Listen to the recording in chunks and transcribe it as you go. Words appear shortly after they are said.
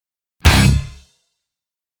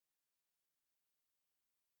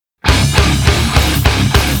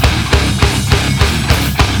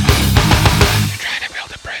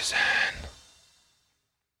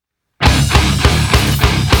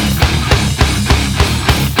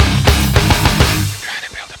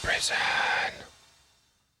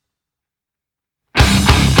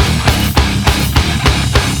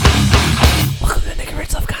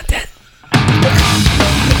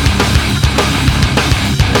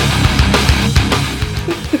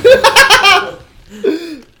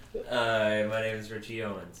name is Richie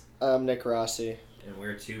Owens. I'm Nick Rossi. And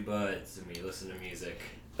we're two buds and we listen to music.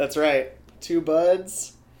 That's right. Two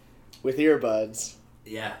buds with earbuds.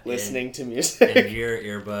 Yeah. Listening to music. And your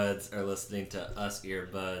earbuds are listening to us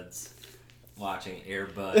earbuds watching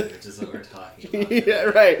Airbud, which is what we're talking about. Yeah,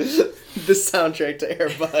 right. The soundtrack to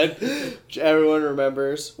Airbud, which everyone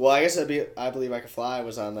remembers. Well, I guess I Believe I Could Fly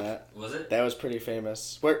was on that. Was it? That was pretty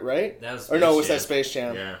famous. What, right? That was Or no, was that Space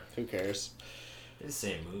Jam? Yeah. Who cares? It's the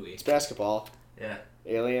same movie. It's basketball. Yeah.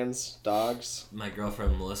 Aliens, dogs. My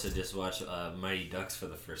girlfriend Melissa just watched Mighty Ducks for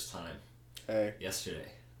the first time. Hey.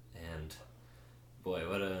 Yesterday. And boy,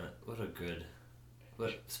 what a good...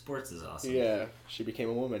 sports is awesome. Yeah, she became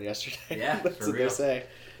a woman yesterday. Yeah, That's for what real. they say.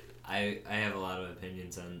 I have a lot of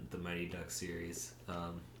opinions on the Mighty Ducks series.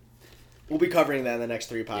 We'll be covering that in the next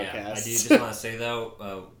 3 podcasts. Yeah, I do just want to say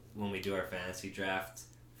though, when we do our fantasy draft,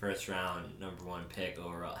 first round number 1 pick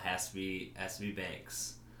overall has to be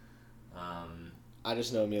Banks. I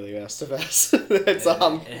just know Emilio Estevez. That's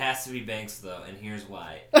It has to be Banks though, and here's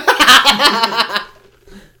why.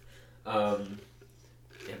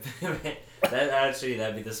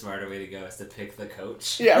 That'd be the smarter way to go, is to pick the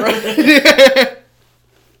coach. Yeah, right.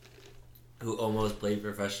 Who almost played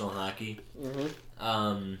professional hockey.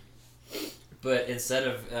 Mm-hmm. But instead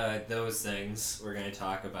of those things, we're going to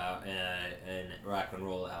talk about an rock and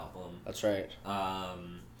roll album. That's right.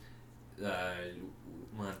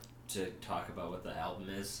 Want to talk about what the album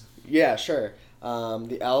is? Yeah, sure.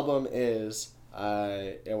 The album is,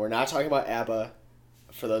 and we're not talking about ABBA,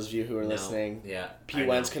 for those of you who are listening. Yeah. P.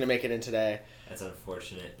 Wentz couldn't make it in today. That's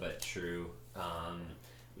unfortunate, but true.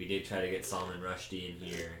 We did try to get Salman Rushdie in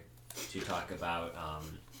here to talk about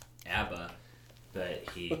ABBA, but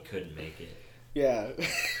he couldn't make it. Yeah.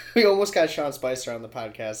 We almost got Sean Spicer on the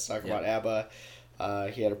podcast to talk about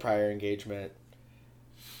ABBA. He had a prior engagement.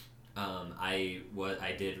 I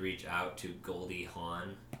did reach out to Goldie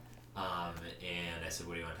Hawn, and I said,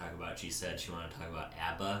 "What do you want to talk about?" She said she wanted to talk about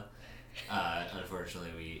ABBA.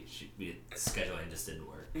 Unfortunately, scheduling just didn't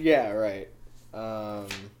work. Yeah, right. So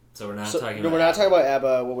we're not talking about. No, we're not talking about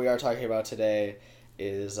ABBA. What we are talking about today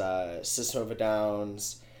is System of a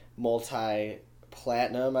Down's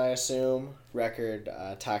multi-platinum, I assume, record,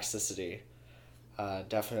 Toxicity.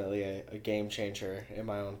 Definitely a game changer in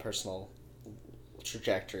my own personal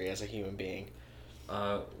trajectory as a human being.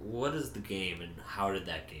 What is the game and how did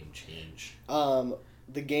that game change?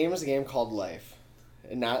 The game is a game called Life.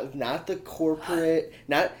 And not the corporate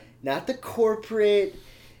not the corporate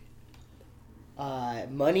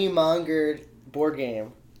money mongered board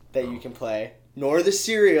game that you can play, nor the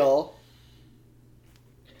cereal,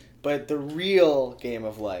 but the real game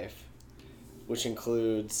of life, which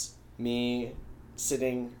includes me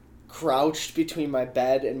sitting crouched between my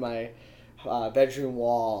bed and my bedroom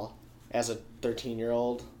wall as a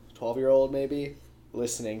 13-year-old, 12-year-old maybe,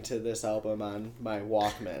 listening to this album on my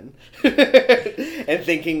Walkman and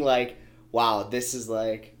thinking like, wow, this is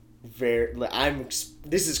like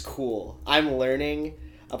this is cool. I'm learning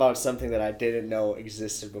about something that I didn't know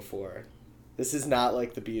existed before. This is not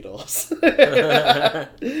like the Beatles.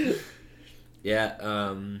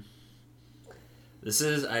 Yeah, this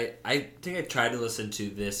is, I think I tried to listen to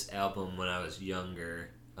this album when I was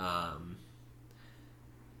younger,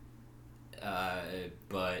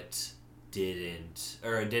 but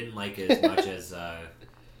didn't like it as much as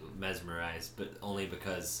Mesmerized, but only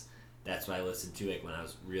because that's what I listened to when I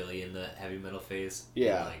was really in the heavy metal phase.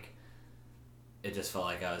 Yeah. And, it just felt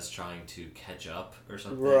like I was trying to catch up or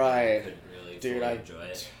something. Right. I couldn't really fully enjoy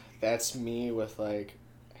it. That's me with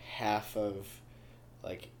half of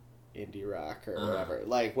indie rock or whatever.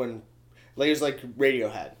 When it was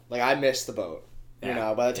Radiohead. I missed the boat. Yeah. You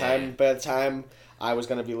know, by the time I was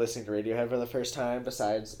gonna be listening to Radiohead for the first time,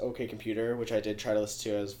 besides OK Computer, which I did try to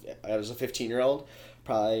listen to as I was a 15-year-old,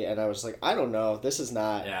 probably, and I was like, I don't know, this is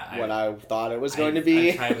not what I thought it was going to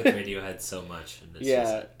be. I tried with Radiohead so much, and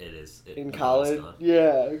in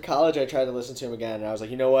college I tried to listen to him again, and I was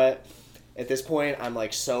like, you know what? At this point, I'm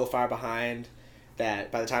so far behind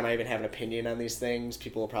that by the time I even have an opinion on these things,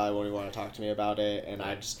 people probably won't even want to talk to me about it, and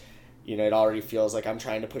I just, it already feels like I'm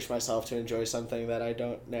trying to push myself to enjoy something that I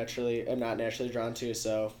am not naturally drawn to,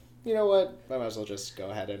 so, you know what? I might as well just go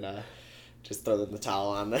ahead and just throw the towel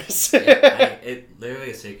on this. It literally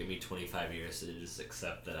has taken me 25 years to just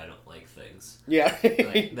accept that I don't like things. Yeah.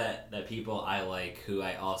 that people I like, who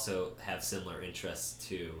I also have similar interests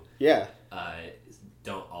to,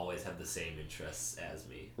 don't always have the same interests as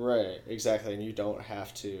me. Right, exactly, and you don't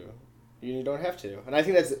have to. And I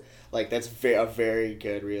think that's a very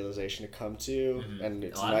good realization to come to, and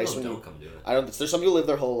it's nice when don't come to it. There's some people who live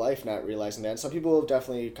their whole life not realizing that, and some people have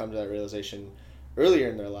definitely come to that realization earlier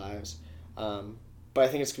in their lives. But I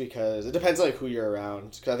think it's because it depends like who you're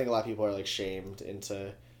around. Because I think a lot of people are like shamed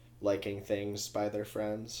into liking things by their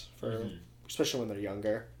friends for, especially when they're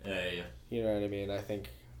younger. Yeah. You know what I mean? I think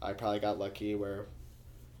I probably got lucky where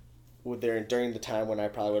during the time when I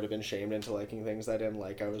probably would have been shamed into liking things I didn't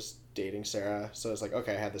like, I was dating Sarah. So it's like,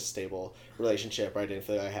 okay, I had this stable relationship where I didn't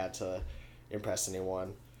feel like I had to impress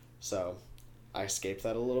anyone. So I escaped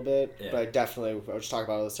that a little bit. Yeah. But I was talking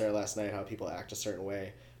about it with Sarah last night, how people act a certain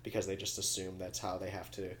way because they just assume that's how they have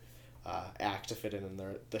to act to fit in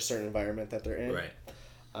the certain environment that they're in. Right.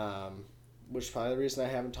 Which is probably the reason I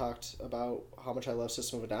haven't talked about how much I love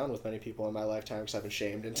System of a Down with many people in my lifetime because I've been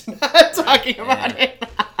shamed into not talking about it.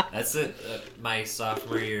 That's it. My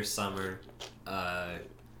sophomore year summer,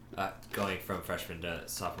 going from freshman to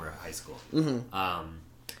sophomore high school. Mm-hmm.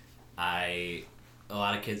 A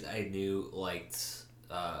lot of kids I knew liked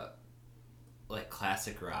like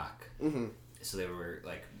classic rock. Mm-hmm. So they were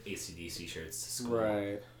like AC/DC shirts to school.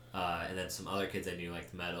 Right. And then some other kids I knew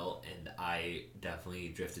liked metal, and I definitely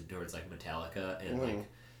drifted towards like Metallica and like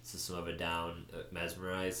System of a Down,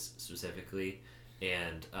 Mesmerize specifically,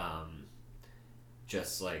 and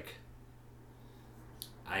just like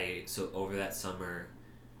so over that summer,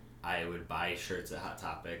 I would buy shirts at Hot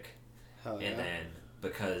Topic, and then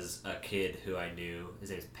because a kid who I knew, his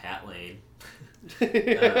name is Pat Lane,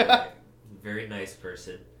 very nice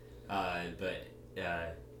person, but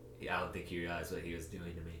I don't think he realized what he was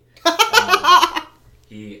doing to me.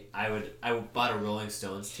 I bought a Rolling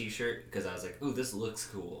Stones t-shirt because I was like, ooh, this looks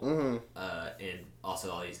cool. Mm-hmm. And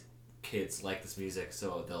also all these kids like this music,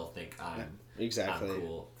 so they'll think I'm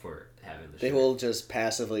cool for having the shirt. They will just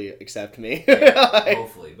passively accept me. Yeah,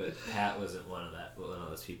 hopefully, but Pat wasn't one of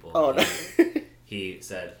those people. Oh, no. He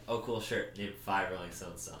said, oh, cool shirt, name 5 Rolling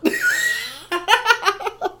Stones songs.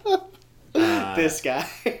 This guy.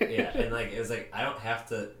 Yeah, and like it was like I don't have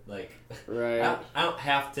to like right. I don't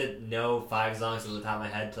have to know 5 songs off the top of my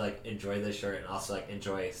head to like enjoy this shirt and also like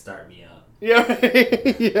enjoy Start Me Up. Yeah,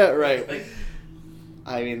 right. Yeah, right. Like,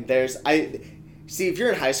 I mean, see if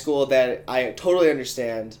you're in high school, that I totally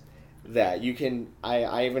understand that you can.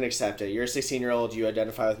 I even accept it. You're a 16-year-old. You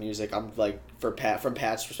identify with music. I'm like from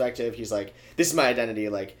Pat's perspective, he's like, this is my identity.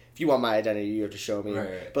 Like, if you want my identity, you have to show me.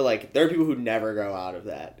 Right. But like, there are people who never grow out of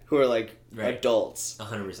that, who are like adults,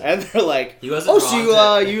 100%, and they're like,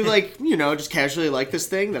 so you like just casually like this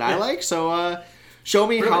thing that I like, so show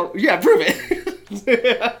me how. Yeah, prove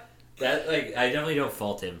it. That like I definitely don't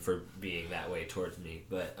fault him for being that way towards me,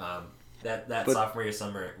 but that sophomore year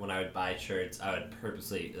summer when I would buy shirts, I would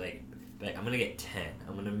purposely like I'm gonna get 10.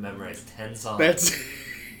 I'm gonna memorize 10 songs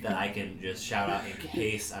that I can just shout out in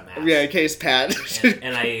case I'm asked. Yeah, in case Pat.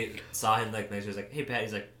 and I saw him like next year. He was like, "Hey Pat,"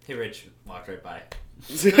 he's like, "Hey Rich," walked right by.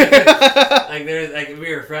 Like there's like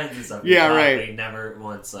we were friends and stuff. Yeah, right. He never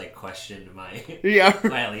once like questioned my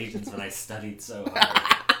my allegiance when I studied so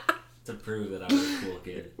hard to prove that I was a cool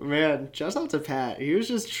kid. Man, shout out to Pat. He was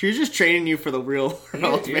just training you for the real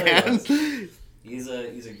world, man. Really he's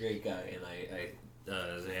a great guy, and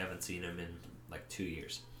I haven't seen him in like 2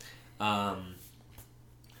 years.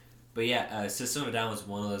 But yeah, System of a Down was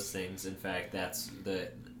one of those things. In fact, it's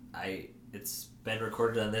been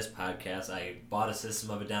recorded on this podcast. I bought a System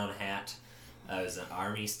of a Down hat. It was an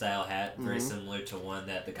army style hat, very similar to one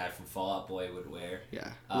that the guy from Fall Out Boy would wear.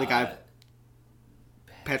 Yeah, the guy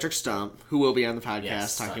Patrick Stump, who will be on the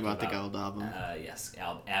podcast talking about the Gold album. Yes,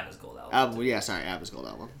 ABBA's Gold album. ABBA's Gold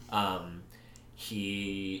album.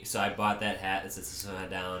 So I bought that hat that says System of a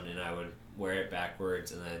Down, and I would wear it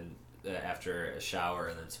backwards, and then after a shower,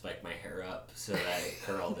 and then spike my hair up so that I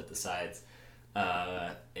curled at the sides,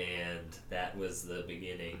 and that was the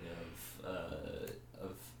beginning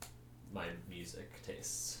of my music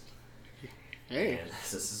tastes. Hey, and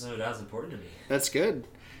System of a Down is important to me. That's good.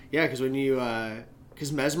 Yeah, because when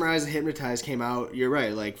because Mesmerize and Hypnotize came out, you're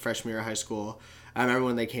right, like freshman year of high school. I remember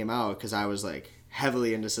when they came out because I was like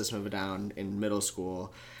heavily into System of a Down in middle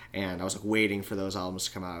school, and I was like waiting for those albums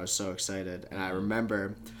to come out. I was so excited, and I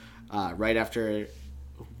remember right after,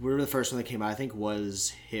 the first one that came out, I think,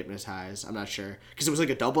 was Hypnotize. I'm not sure because it was like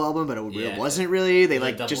a double album, but it wasn't really. They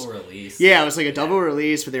like double release. Yeah, it was like a double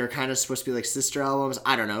release, but they were kind of supposed to be like sister albums.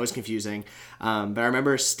 I don't know. It was confusing. But I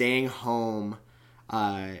remember staying home.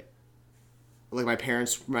 Like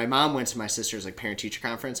my mom went to my sister's like parent teacher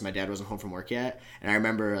conference, and my dad wasn't home from work yet, and I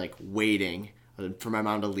remember like waiting for my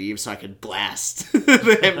mom to leave so I could blast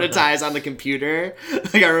the Hypnotize on the computer.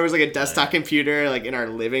 Like I remember it was like a desktop computer like in our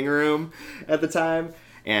living room at the time,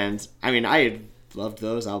 and I mean I had loved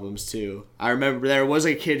those albums too. I remember there was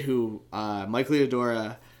a kid who Mike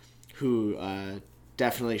Leodora who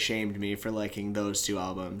definitely shamed me for liking those two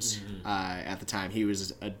albums at the time. He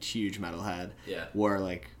was a huge metalhead. Yeah. Wore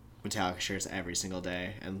like Metallica shirts every single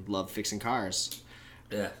day and loved fixing cars.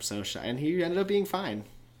 Yeah. So and he ended up being fine.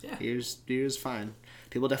 Yeah. He was fine.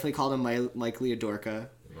 People definitely called him Mike Leodorka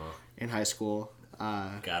in high school. You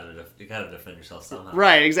gotta defend yourself somehow.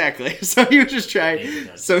 Right, exactly. So he was just trying.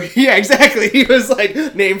 So yeah, exactly. He was like,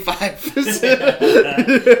 name 5.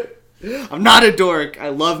 I'm not a dork. I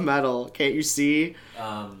love metal. Can't you see?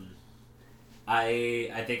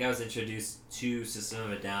 I think I was introduced to System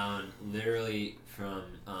of a Down literally from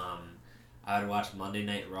I would watch Monday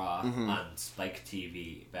Night Raw on Spike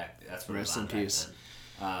TV back. That's what Rest it was on in back peace.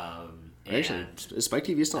 then. Actually, is Spike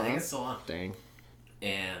TV still I on? think it's still on. Dang.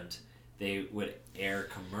 And they would air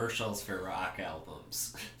commercials for rock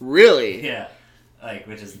albums. Really? Yeah, like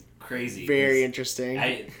which is crazy. Very interesting.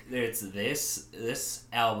 It's this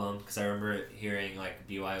album because I remember hearing like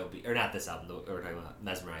BYOB or not this album that we're talking about,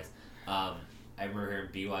 Mesmerize. I remember hearing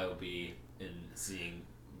BYOB and seeing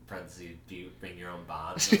parentheses bring your own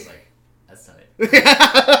bombs. I was like, that's tight.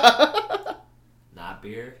 Not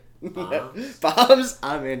beer. Bombs. Bombs.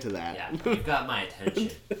 I'm into that. Yeah, you've got my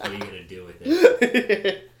attention. What are you gonna do with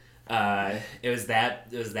it? It was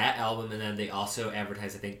that album, and then they also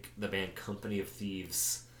advertised, I think, the band Company of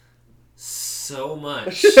Thieves so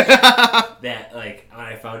much that like when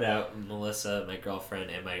I found out Melissa, my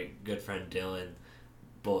girlfriend, and my good friend Dylan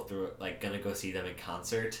both were like gonna go see them in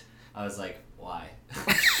concert, I was like, why?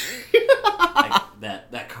 Like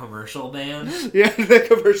that commercial band. Yeah, the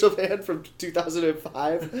commercial band from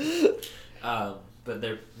 2005. But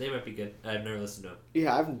they might be good. I've never listened to them.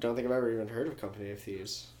 Yeah, I don't think I've ever even heard of Company of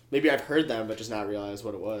Thieves. Maybe I've heard them, but just not realized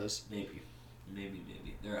what it was. Maybe.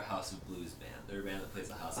 They're a House of Blues band. They're a band that plays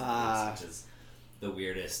the House of Blues, which is the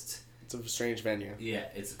weirdest. It's a strange venue. Yeah,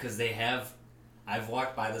 it's because they have. I've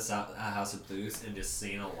walked by the House of Blues and just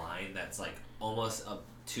seen a line that's like almost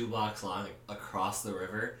 2 blocks long, like, across the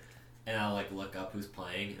river, and I'll like look up who's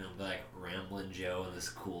playing, and I'll be like Ramblin' Joe and this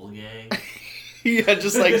cool gang. Yeah,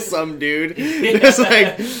 just like some dude. Just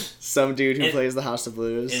like some dude who plays the House of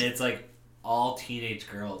Blues. And it's like all teenage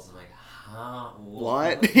girls. I'm like, huh?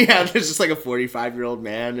 What? Yeah, there's just like a 45-year-old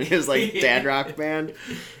man in his like dad rock band.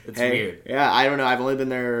 It's weird. Yeah, I don't know. I've only been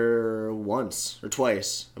there once or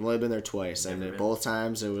twice. I've only been there twice, and both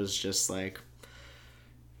times it was just like,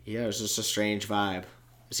 yeah, it was just a strange vibe.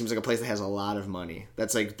 It seems like a place that has a lot of money.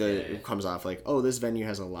 That's like it comes off like, oh, this venue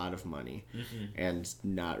has a lot of money, and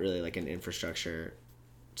not really like an infrastructure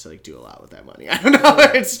to like do a lot with that money. I don't know.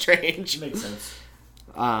 It's strange. It makes sense.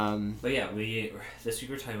 But yeah, this week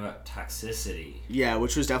we're talking about Toxicity. Yeah,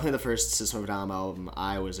 which was definitely the first System of a Down album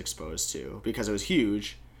I was exposed to because it was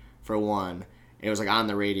huge. For one, it was like on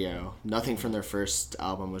the radio. Nothing from their first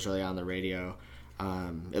album was really on the radio.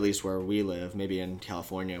 At least where we live, maybe in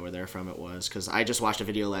California where they're from it was. Because I just watched a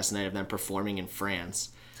video last night of them performing in France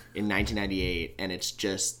in 1998, and it's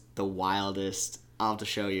just the wildest. I'll have to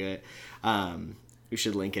show you it. We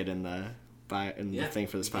should link it in the thing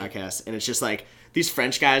for this podcast. And it's just like these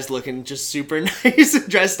French guys looking just super nice and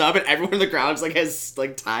dressed up, and everyone in the crowd like has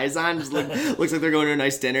like ties on. Just looks like they're going to a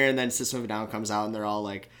nice dinner, and then System of a Down comes out, and they're all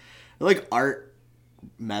like art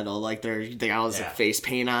metal, like they got all this like face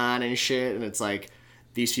paint on and shit, and it's like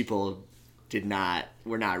these people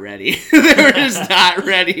were not ready. They were just not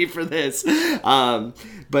ready for this.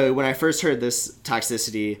 But when I first heard this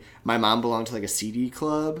Toxicity, my mom belonged to like a CD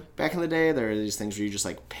club back in the day. There are these things where you just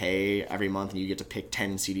like pay every month and you get to pick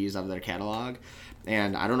 10 CDs out of their catalog.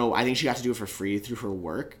 And I don't know, I think she got to do it for free through her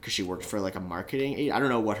work because she worked for like a marketing. I don't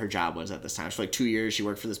know what her job was at this time. For like 2 years, she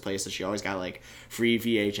worked for this place that she always got like free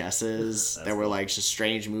VHSs that were like just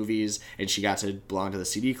strange movies, and she got to belong to the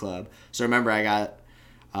CD club. So I remember I got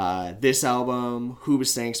this album,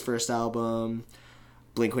 Hoobastank's first album,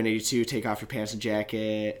 Blink-182, Take Off Your Pants and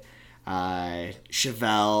Jacket,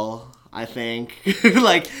 Chevelle, I think.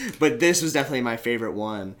 But this was definitely my favorite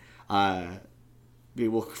one.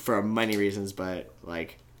 For many reasons, but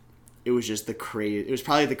like it was just it was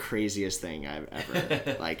probably the craziest thing I've ever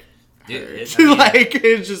heard. It's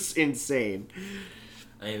just insane.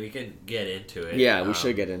 I mean, we can get into it. Yeah, we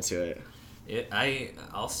should get into it.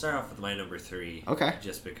 I'll start off with my number 3. Okay.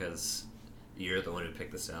 Just because you're the one who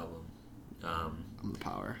picked this album. I'm in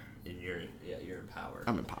power. And you're in power.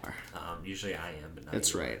 I'm in power. Usually I am, but not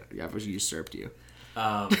That's you. right. Yeah, I usurped you.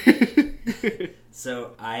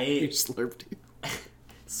 So You slurped you.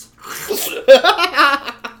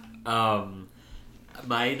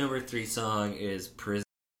 My number 3 song is Prison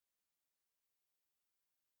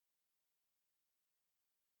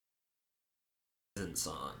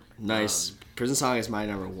Song. Nice. Prison Song is my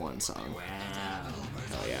number 1 song. Wow.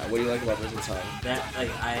 Oh yeah, what do you like about Prison Song? That it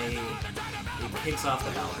kicks off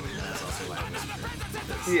the album, and that's also why I whispered.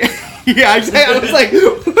 Yeah, yeah, exactly. I was like,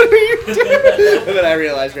 what are you doing? And then I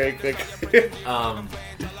realized very quickly.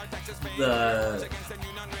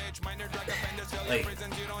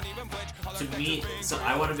 To me, so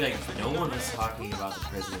I want to be like, no one was talking about the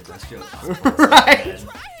prison industrial complex. Right. And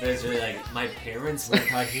there's really like, my parents weren't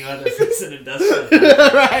talking about the prison industrial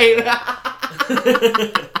complex.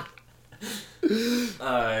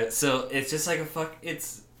 Right. So it's just like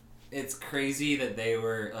it's crazy that they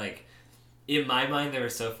were like, in my mind, they were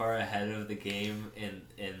so far ahead of the game, and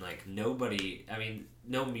like nobody, I mean,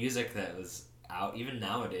 no music that was out, even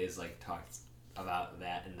nowadays, like talks about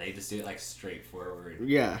that, and they just do it like straightforward.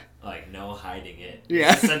 Yeah. Like no hiding it.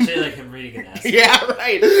 Yeah. It's essentially like him reading an essay. Yeah,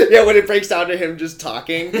 right. Yeah, when it breaks down to him just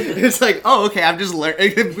talking, it's like, oh, okay, I'm just learning.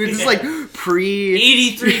 It's just like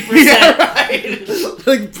 83%. Yeah, right.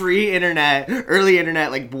 Like pre-internet, early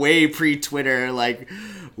internet, like way pre-Twitter, like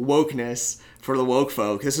wokeness for the woke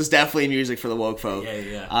folk. This was definitely music for the woke folk.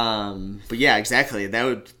 Yeah. But yeah, exactly.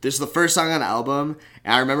 This is the first song on the album,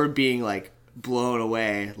 and I remember being like blown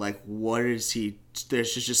away. Like, what is he?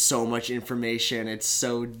 There's just so much information. It's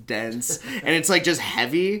so dense, and it's like just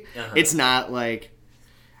heavy. Uh-huh. It's not like,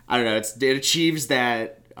 I don't know. It achieves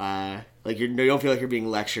that. Like you don't feel like you're being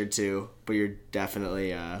lectured to, but you're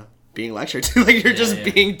definitely being lectured to. Like you're just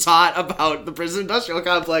being taught about the prison industrial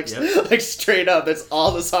complex. Yep. Like straight up. That's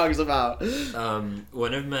all the song's about.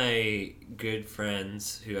 One of my good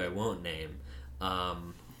friends, who I won't name,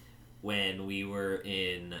 when we were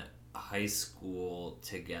in high school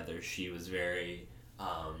together, she was very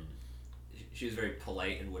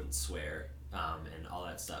polite and wouldn't swear, and all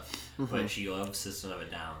that stuff. Mm-hmm. But she loved System of a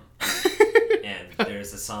Down. And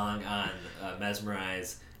there's a song on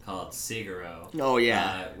Mesmerize called Figaro. Oh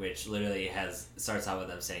yeah. Which literally starts out with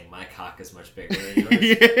them saying, "My cock is much bigger than yours."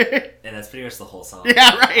 Yeah. And that's pretty much the whole song.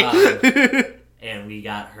 Yeah, right. And we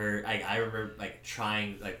got her, I remember like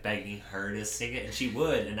trying, like begging her to sing it, and she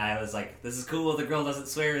would, and I was like, this is cool, the girl doesn't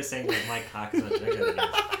swear, is saying like, my cock is much bigger than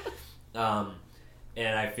yours.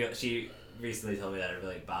 And I feel, she recently told me that it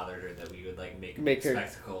really bothered her that we would like make a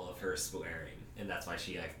spectacle of her swearing, and that's why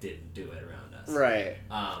she like didn't do it around us. Right.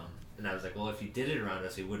 And I was like, well, if you did it around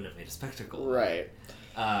us, we wouldn't have made a spectacle. Right.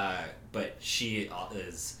 But she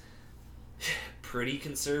is pretty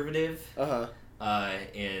conservative. Uh-huh.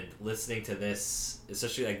 And listening to this,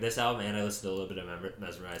 especially like this album, and I listened to a little bit of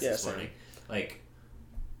Mesmerize this morning, like,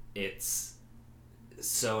 it's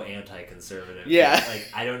so anti-conservative. Yeah. Like,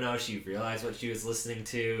 I don't know if she realized what she was listening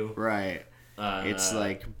to. Right. It's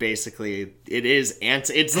like basically it is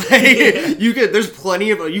it's like you could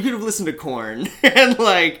have listened to Korn and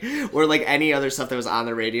like or like any other stuff that was on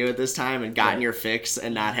the radio at this time and gotten your fix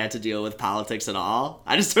and not had to deal with politics at all.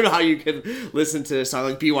 I just don't know how you could listen to a song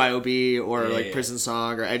like BYOB or Prison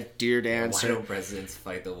Song or Ed Deer Dance. Why don't presidents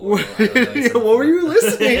fight the war? I don't know, what were you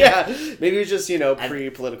listening? Yeah, maybe it was just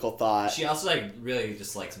pre-political thought. She also like really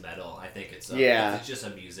just likes metal. I think it's just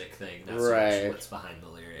a music thing, not so much what's behind the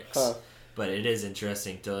lyrics. Huh. But it is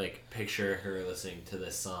interesting to like picture her listening to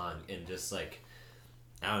this song and just like,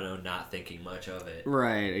 I don't know, not thinking much of it.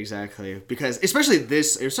 Right, exactly. Because especially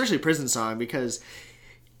Prison Song, because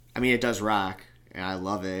I mean it does rock and I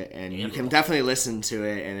love it, and you can definitely listen to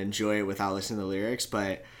it and enjoy it without listening to the lyrics.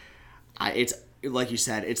 But it's like you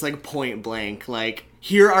said, it's like point blank. Like,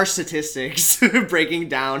 here are statistics breaking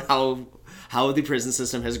down how the prison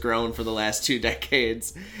system has grown for the last 2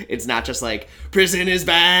 decades. It's not just like, prison is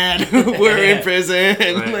bad, we're in prison.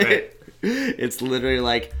 Right. It's literally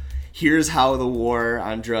like, here's how the war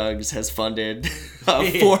on drugs has funded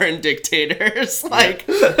foreign dictators. Like,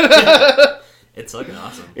 it's fucking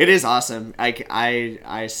awesome. It is awesome.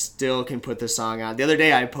 I still can put this song on. The other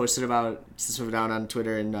day I posted about System of a Down on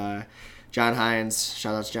Twitter, and John Hines,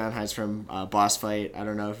 shout out to John Hines from Boss Fight. I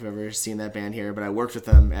don't know if you've ever seen that band here, but I worked with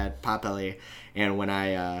them at Potbelly, and when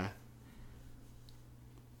I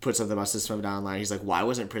put something about System of a Down online, he's like, why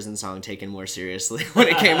wasn't Prison Song taken more seriously when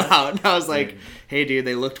it came out? And I was like, hey dude,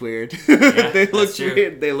 they looked weird. Yeah, they looked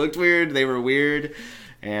weird. They looked weird. They were weird.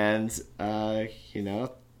 And, and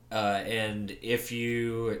if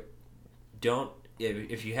you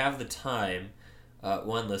have the time,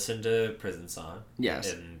 listen to Prison Song.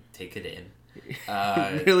 Yes. And take it in.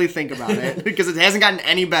 Really think about it, because it hasn't gotten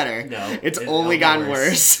any better. No, it's only gotten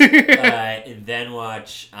worse. And then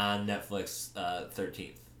watch on Netflix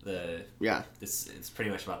 13th. It's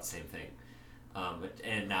pretty much about the same thing.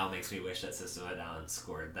 And now makes me wish that System of a Down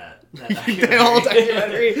scored that The whole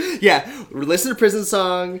documentary. Yeah, listen to Prison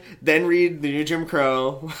Song, then read The New Jim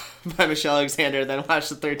Crow by Michelle Alexander, then watch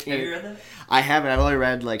the 13th. Have you read that? I haven't. I've only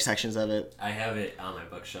read like sections of it. I have it on my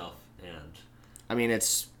bookshelf, and I mean,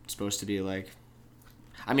 it's supposed to be like.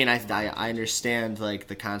 I mean, I understand like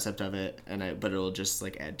the concept of it, but it'll just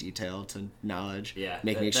like add detail to knowledge. Yeah,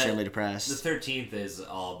 make me extremely depressed. The 13th is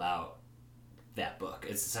all about that book.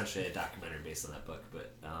 It's essentially a documentary based on that book,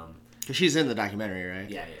 but because she's in the documentary, right?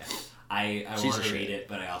 Yeah. I want to read it,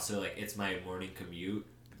 but I also like it's my morning commute.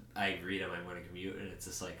 I read on my morning commute, and it's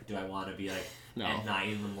just like, do I want to be like at 9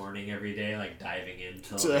 in the morning every day, like diving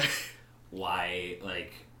into like, why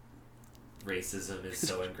like racism is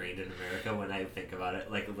so ingrained in America? When I think about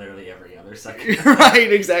it, like literally every other second.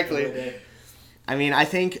 Right, exactly. I mean, I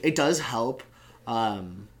think it does help.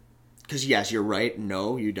 Because yes, you're right.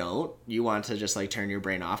 No, you don't. You want to just like turn your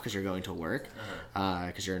brain off because you're going to work,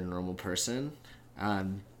 because you're a normal person.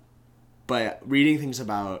 But reading things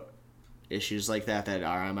about issues like that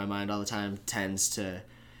are on my mind all the time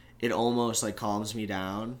it almost like calms me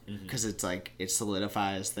down because it's like it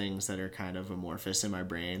solidifies things that are kind of amorphous in my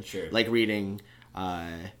brain. Sure. Like reading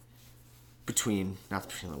Between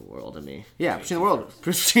the World and Me. Yeah, Between the World.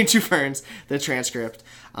 Between Two Ferns, the transcript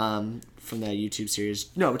from that YouTube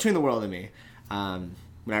series. No, Between the World and Me.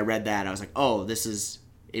 When I read that, I was like, oh,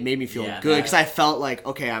 it made me feel good because I felt like,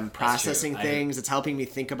 okay, I'm processing things. It's helping me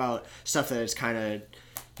think about stuff that is kind of,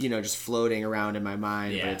 just floating around in my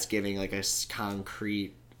mind, but it's giving like a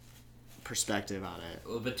concrete perspective on it.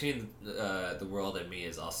 Well, Between the World and Me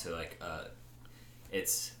is also like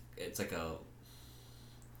it's like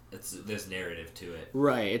there's narrative to it.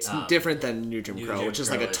 Right. It's different than New Jim Crow, which is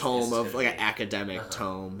like a tome of like an academic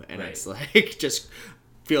tome, and it's like just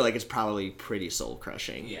feel like it's probably pretty soul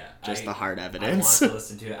crushing. Yeah. Just the hard evidence. I want to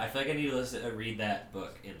listen to it. I feel like I need to read that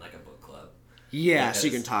book in like a book club. Yeah, because, so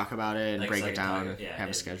you can talk about it and break it down, have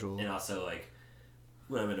a schedule. And also like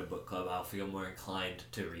when I'm in a book club, I'll feel more inclined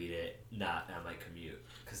to read it not on my commute,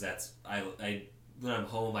 because that's when I'm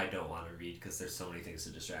home, I don't want to read because there's so many things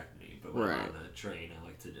to distract me. But when I'm on the train, I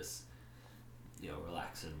like to just,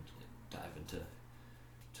 relax and dive into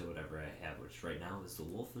whatever I have, which right now is The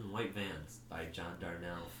Wolf in White Vans by John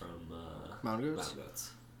Darnell from Mountain Goats. Mountain Goats.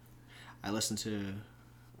 I listened to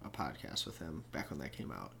a podcast with him back when that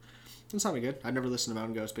came out. It sounded good. I'd never listened to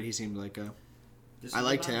Mountain Goats, but he seemed like I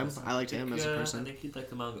liked him. I liked him as a person. I think he'd like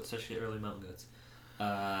the Mountain Goats, especially early Mountain Goats.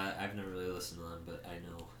 I've never really listened to them, but I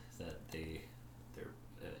know that they're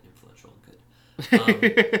influential and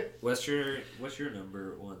good. What's your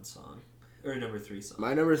number one song? Or number 3 song?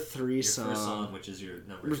 My number 3 your song. Your first song, which is your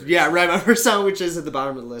number 3 Yeah, song. right. My first song, which is at the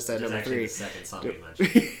bottom of the list at number 3. The second song we mentioned.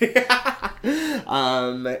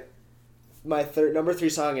 My number 3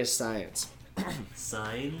 song is Science.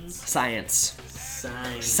 Science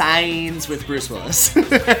with Bruce Willis. With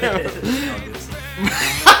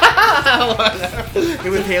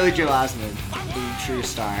Haley Joel Osment, the true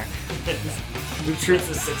star. The true. That's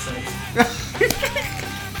a 6 Sense.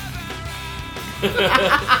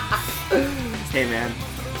 Hey man,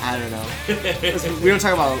 I don't know. Listen, we don't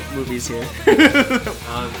talk about movies here.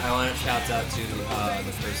 I want to shout out to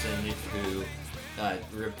the person who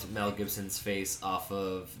ripped Mel Gibson's face off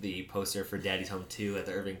of the poster for Daddy's Home 2 at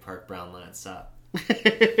the Irving Park Brown Line stop.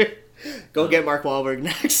 Go get Mark Wahlberg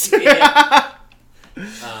next.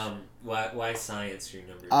 Why Science your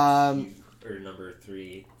number 2 or number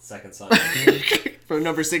 3 second song? From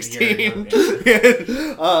number 16.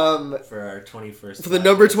 For our 21st. For the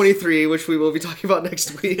number 23, which we will be talking about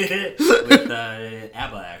next week. With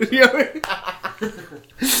ABBA, actually.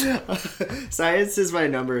 Science is my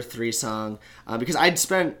number 3 song because I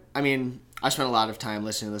spent a lot of time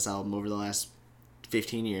listening to this album over the last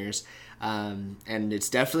 15 years. And it's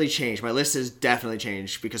definitely changed. My list has definitely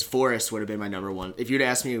changed because Forest would have been my number 1. If you'd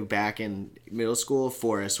asked me back in middle school,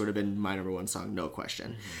 Forest would have been my number 1 song, no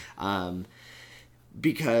question. Mm-hmm.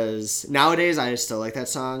 Because nowadays I still like that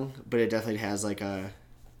song, but it definitely has I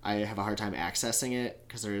have a hard time accessing it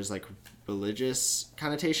because there's like religious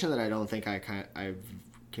connotation that I don't think I've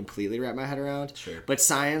completely wrapped my head around. Sure. But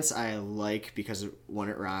Science I like because 1,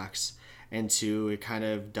 it rocks, and 2, it kind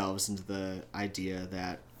of delves into the idea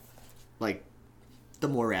that like the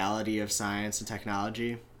morality of science and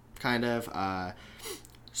technology, kind of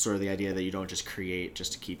sort of the idea that you don't just create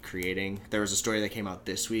just to keep creating. There was a story that came out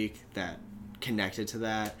this week that connected to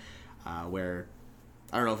that, where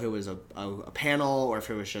I don't know if it was a panel or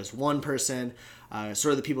if it was just one person,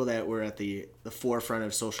 sort of the people that were at the forefront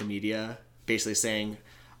of social media, basically saying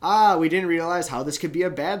we didn't realize how this could be a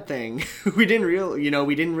bad thing. we didn't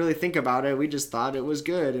really think about it. We just thought it was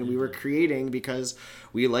good, and we were creating because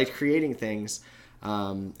we liked creating things.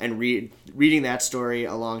 And reading that story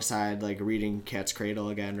alongside like reading Cat's Cradle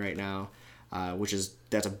again right now,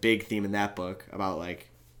 that's a big theme in that book about like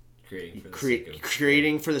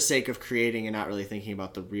creating for the sake of creating and not really thinking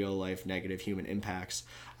about the real life negative human impacts.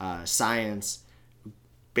 Science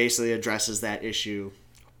basically addresses that issue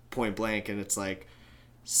point blank, and it's like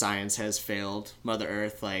science has failed Mother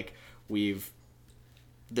Earth. Like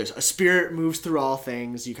there's a spirit moves through all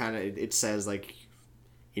things. It says like,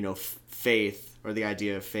 faith, or the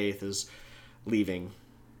idea of faith, is leaving.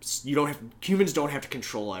 Humans don't have to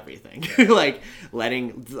control everything. Like I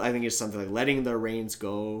think it's something like letting the reins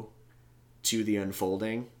go to the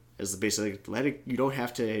unfolding is basically you don't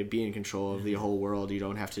have to be in control of the whole world. You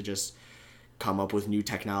don't have to just come up with new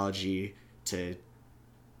technology to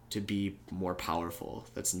be more powerful.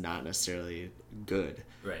 That's not necessarily good.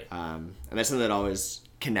 Right. And that's something that always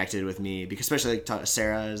connected with me, because especially like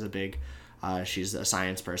Sarah is a big, she's a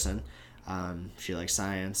science person. She likes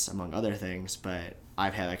science among other things, but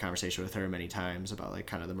I've had that conversation with her many times about like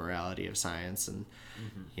kind of the morality of science, and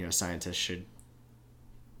scientists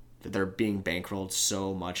they're being bankrolled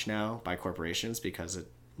so much now by corporations because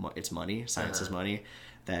it's money. Science is money,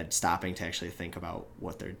 that stopping to actually think about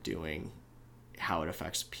what they're doing, how it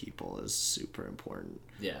affects people, is super important.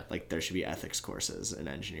 Yeah. Like there should be ethics courses in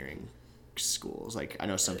engineering schools. Like I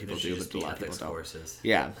know some people do, but a lot of people don't. Courses.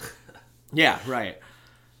 Yeah. Yeah. Right.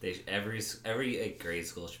 Every grade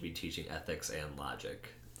school should be teaching ethics and logic.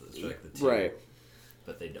 Those are like the two. Right.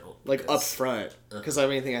 But they don't. Like up front. Because I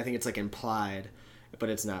think it's like implied, but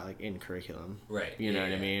it's not like in curriculum. Right. You know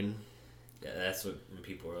what I mean? Yeah, that's when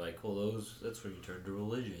people are like, well, that's when you turn to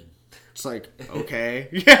religion. It's like, okay.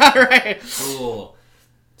 Yeah, right. Cool.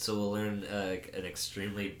 So we'll learn an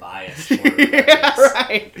extremely biased yeah,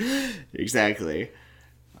 right. Exactly.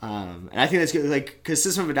 And I think that's good, like, because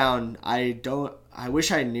System of a Down, I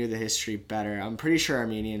wish I knew the history better. I'm pretty sure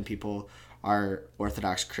Armenian people are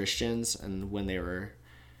Orthodox Christians, and when the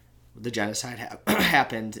genocide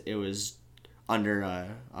happened, it was under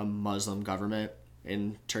a Muslim government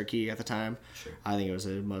in Turkey at the time. Sure. I think it was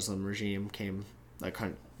a Muslim regime came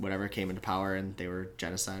into power, and they were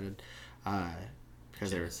genocided.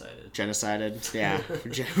 Because they were genocided. Yeah.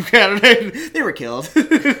 They were killed.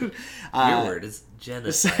 Your word is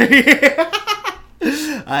genocide.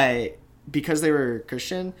 Because they were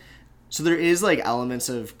Christian. So there is like elements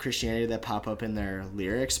of Christianity that pop up in their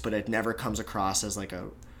lyrics, but it never comes across as like a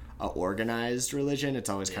organized religion. It's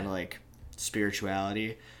always kind of like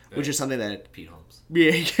spirituality, which is something that Pete Holmes.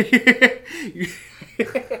 Yeah.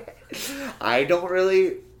 I don't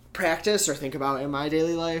really practice or think about in my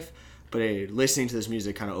daily life. But listening to this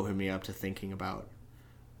music kind of opened me up to thinking about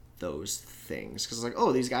those things. Because it's like,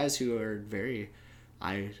 oh, these guys who are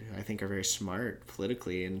I think are very smart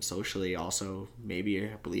politically and socially, also maybe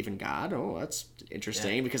believe in God. Oh, that's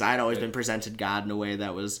interesting. Because I'd always been presented God in a way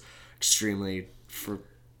that was extremely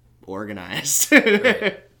organized.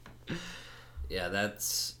 Right. Yeah,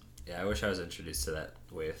 I wish I was introduced to that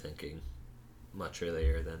way of thinking much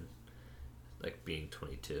earlier than like being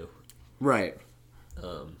 22. Right.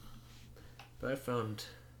 But I found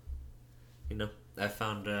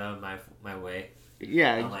my way.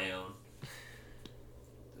 Yeah. On my own.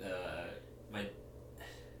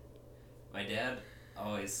 My dad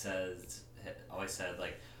always said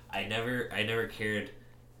like I never cared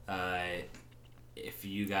if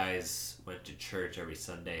you guys went to church every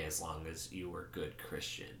Sunday as long as you were good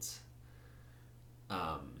Christians.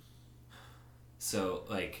 So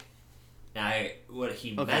like what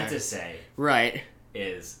he meant to say right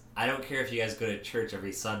is I don't care if you guys go to church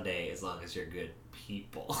every Sunday as long as you're good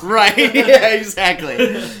people. Right. Yeah,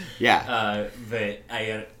 exactly. Yeah. But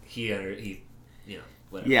he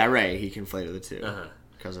whatever. Yeah, right. He conflated the two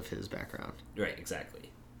because of his background. Right,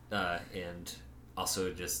 exactly. And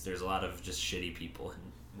also just there's a lot of just shitty people in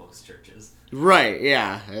most churches. Right,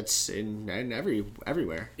 yeah. It's in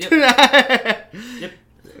everywhere. Yep. Yep.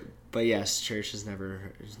 But yes, church has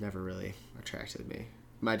never really attracted me.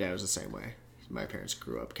 My dad was the same way. My parents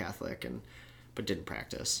grew up Catholic but didn't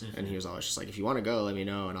practice. Mm-hmm. And he was always just like, if you want to go, let me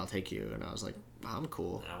know and I'll take you. And I was like, I'm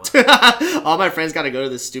cool. All my friends got to go to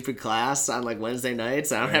this stupid class on like Wednesday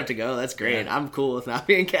nights. I don't have to go. That's great. Yeah. I'm cool with not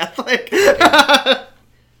being Catholic.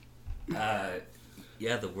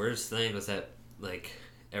 Yeah, the worst thing was that like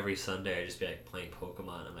every Sunday I'd just be like playing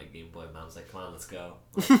Pokemon on my Game Boy. Mom's like, come on, let's go.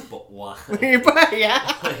 Like, but why?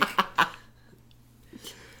 Yeah. Like,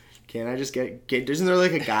 can I just get isn't there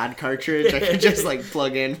like a God cartridge I could just like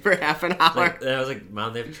plug in for half an hour? And I was like,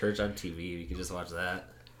 Mom, they have church on TV. You can just watch that.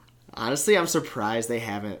 Honestly, I'm surprised they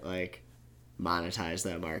haven't like monetized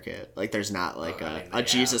that market. Like, there's not like a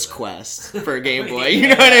Jesus Quest for Game Boy. You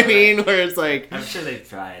know what I mean? Where it's like, I'm sure they've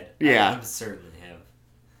tried. Yeah. I'm certain they have.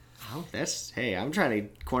 oh, I'm trying to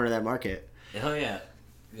corner that market. Oh yeah,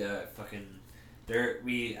 fucking. I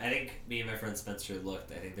think me and my friend Spencer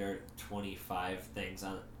looked. I think there are 25 things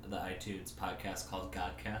on the iTunes podcast called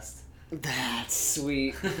Godcast. That's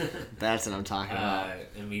sweet. That's what I'm talking about.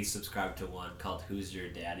 And we subscribe to one called Who's Your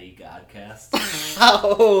Daddy Godcast.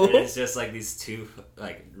 Oh. And it's just like these two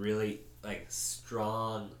like really like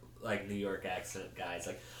strong like New York accent guys.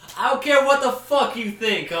 Like, I don't care what the fuck you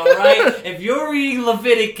think, all right? If you're reading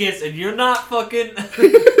Leviticus and you're not fucking.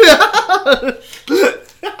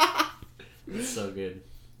 It's so good.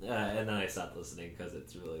 And then I stopped listening because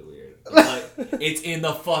it's really weird. It's like, it's in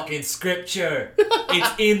the fucking scripture. It's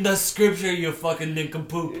in the scripture, you fucking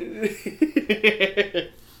nincompoop.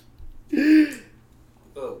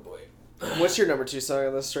 Oh boy. What's your number 2 song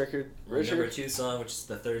on this record, Richard? Number 2 song, which is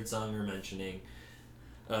the third song we're mentioning,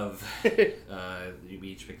 of we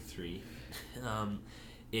each picked 3,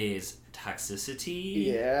 is Toxicity.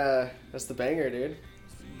 Yeah, that's the banger, dude.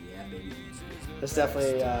 Yeah, baby. That's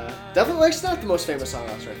definitely like, it's not the most famous song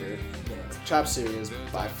on this record. Chop Suey is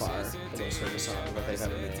by far the most famous song that they've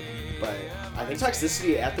ever made. But I think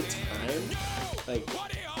Toxicity at the time, like,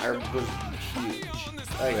 was huge.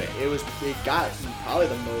 Like, it got probably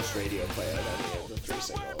the most radio play of any of the 3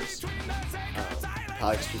 singles.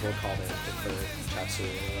 Probably because people called in for Chop Suey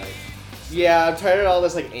and were like, yeah, I'm tired of all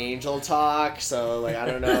this like angel talk, so like I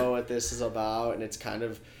don't know what this is about, and it's kind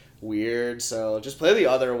of weird, so just play the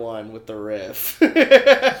other one with the riff.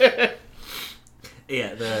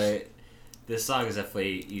 Yeah, this song is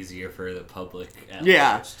definitely easier for the public at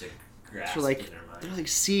large to grasp in their mind. They're like,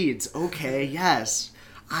 seeds, okay, yes.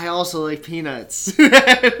 I also like peanuts.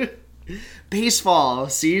 Baseball.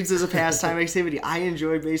 Seeds is a pastime activity. I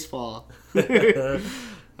enjoy baseball.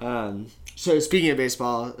 So speaking of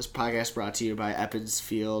baseball, this podcast brought to you by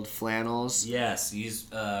Eppsfield Flannels. Yes, use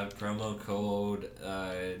promo code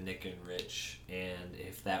Nick and Rich, and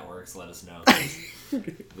if that works, let us know.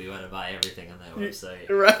 We want to buy everything on that website.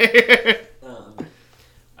 Right.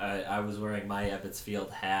 I was wearing my Eppsfield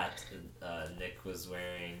hat, and Nick was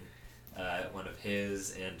wearing one of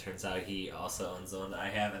his, and turns out he also owns the one that I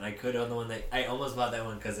have, and I could own the one that I almost bought that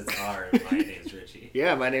one because it's R and my name's Richie.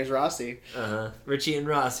 Yeah, my name's Rossi. Richie and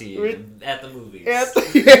Rossi at the movies. At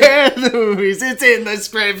the movies, it's in the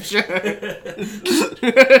scripture.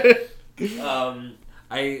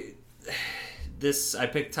 I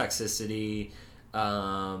picked Toxicity,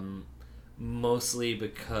 mostly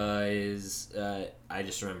because I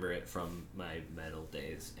just remember it from my metal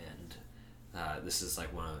days, and this is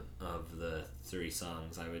like one of the 3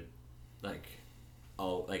 songs I would like.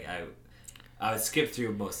 I would skip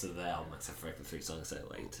through most of the album except for like the 3 songs I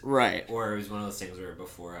liked. Right. Or it was one of those things where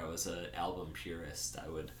before I was an album purist, I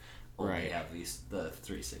would only have the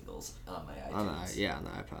 3 singles on my iTunes. On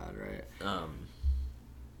the iPod, right.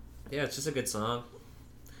 Yeah, it's just a good song.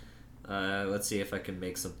 Let's see if I can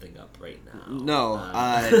make something up right now. No,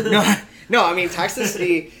 I mean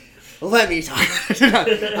Toxicity. Let me talk.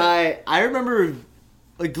 I remember,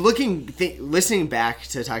 like, listening back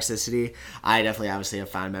to Toxicity. I definitely obviously have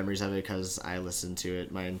fond memories of it because I listened to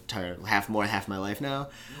it my entire half of my life now.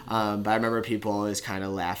 But I remember people always kind of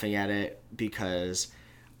laughing at it because,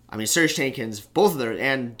 I mean, Serj Tankian's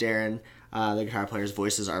and Darren, the guitar players'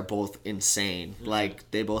 voices are both insane. Mm-hmm. Like,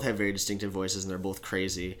 they both have very distinctive voices and they're both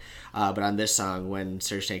crazy. But on this song, when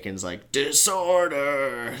Serj Tankian's like,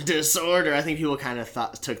 disorder, I think people kind of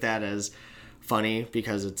took that as funny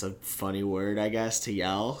because it's a funny word, I guess, to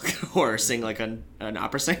yell or sing like an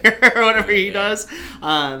opera singer or whatever he does.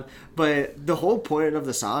 But the whole point of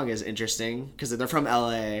the song is interesting because they're from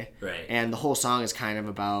LA. Right. And the whole song is kind of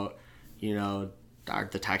about, you know,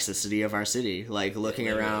 the toxicity of our city, like looking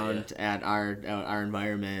around at our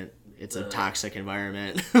environment. It's a toxic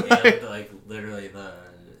environment. And like literally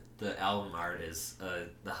the album art is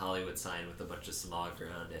the Hollywood sign with a bunch of smog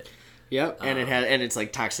around it. Yep, and it's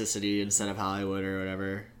like toxicity instead of Hollywood or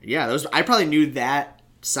whatever. Yeah, I probably knew that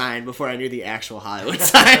sign before I knew the actual Hollywood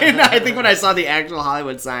sign. I think when I saw the actual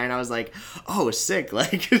Hollywood sign, I was like, "Oh, sick!"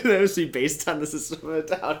 Like that was based on the System of a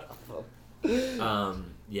Down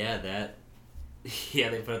album. Yeah,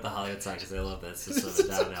 they put up the Hollywood sign because they love that System of a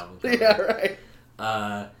Down album cover. Yeah, right.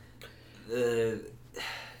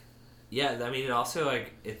 Yeah, I mean, it also,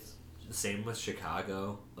 like, it's the same with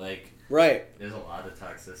Chicago. Like, right. There's a lot of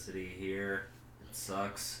toxicity here. It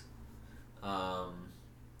sucks. I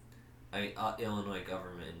mean, Illinois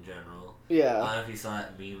government in general. Yeah. I don't know if you saw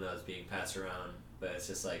that meme that was being passed around but it's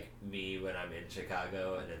just like me when I'm in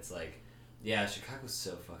Chicago, and it's like, yeah, Chicago's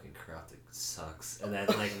so fucking corrupt, it sucks. And then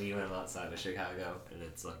like me when I'm outside of Chicago, and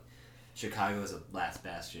it's like, Chicago is the last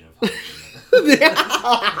bastion of hope.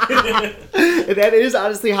 That is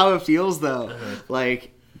honestly how it feels, though. Uh-huh.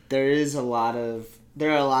 Like there are a lot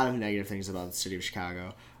of negative things about the city of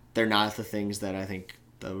Chicago. They're not the things that I think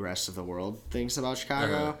the rest of the world thinks about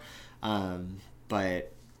Chicago.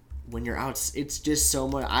 But when you're out, it's just so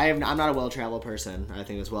much. I'm not a well-traveled person. I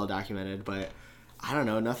think it's well documented, but I don't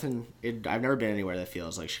know. I've never been anywhere that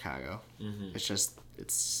feels like Chicago. Mm-hmm.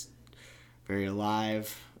 It's very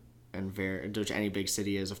alive and which any big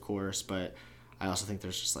city is, of course. But I also think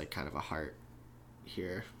there's just like kind of a heart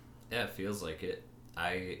here. Yeah, it feels like it.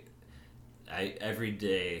 I every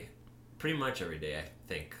day, pretty much every day, I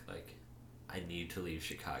think like I need to leave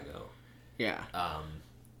Chicago. Yeah.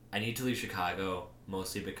 I need to leave Chicago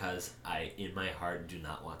mostly because I, in my heart, do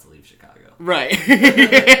not want to leave Chicago.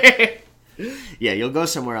 Right. Yeah, you'll go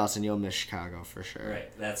somewhere else and you'll miss Chicago for sure.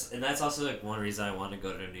 Right. That's also like one reason I want to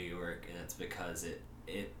go to New York, and it's because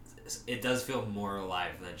it does feel more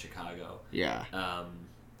alive than Chicago. Yeah.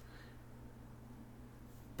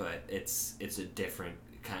 But it's a different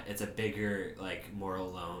kind. It's a bigger, like, more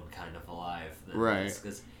alone kind of alive. Right.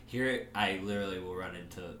 Because here I literally will run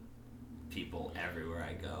into people everywhere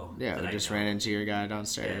I go. Yeah, we just ran into your guy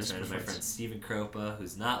downstairs. Yeah, I just ran into my friend Steven Kropa,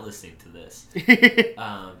 who's not listening to this.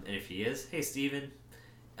 And if he is, hey Steven.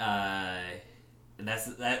 And that's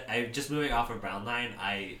that. I just moving off of Brown Line.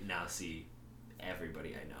 I now see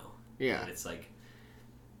everybody I know. Yeah. And it's like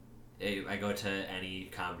I go to any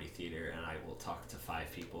comedy theater and I will talk to 5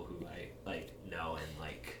 people who I like know and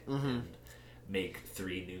like. And make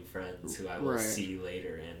 3 new friends who I will see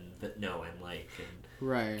later and know and like and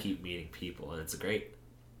keep meeting people, and it's great.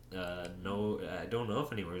 I don't know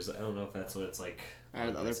if anywhere. I don't know if that's what it's like.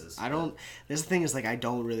 This the thing is, like, I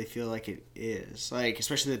don't really feel like it is, like,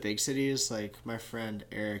 especially the big cities. Like, my friend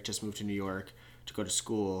Eric just moved to New York to go to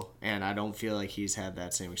school, and I don't feel like he's had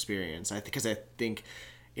that same experience. Because I think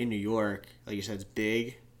in New York, like you said, it's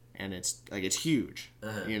big. And it's huge,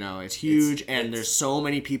 you know, it's huge, and there's so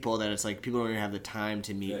many people that it's like people don't even have the time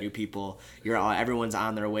to meet new people. Everyone's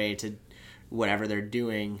on their way to whatever they're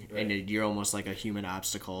doing, and you're almost like a human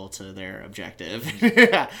obstacle to their objective.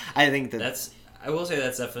 I think I will say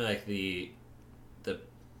that's definitely like the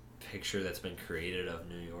picture that's been created of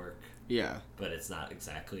New York. Yeah, but it's not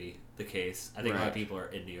exactly the case. I think a lot of people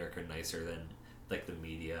in New York are nicer than like the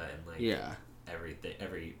media and like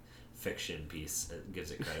every fiction piece gives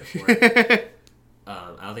it credit for.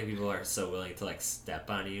 I don't think people are so willing to like step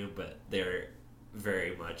on you, but they're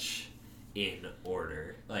very much in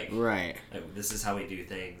order. Like this is how we do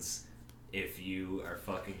things. If you are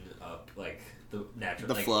fucking up like the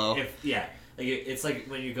natural flow, it's like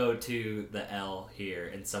when you go to the L here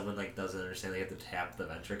and someone like doesn't understand, they have to tap the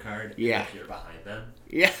Venture card. Yeah, if you're behind them.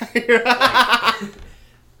 Yeah,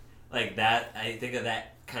 like that. I think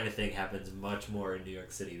that kind of thing happens much more in New York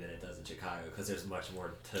City than it does in Chicago because there's much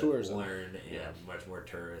more to tourism. Learn and much more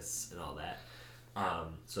tourists and all that.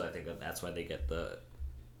 So I think that's why they get the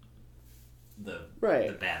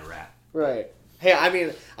bad rap. Right. Hey, I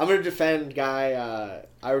mean, I'm gonna defend Guy.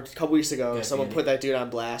 A couple weeks ago, someone put that dude on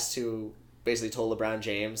blast who basically told LeBron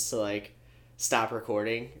James to like stop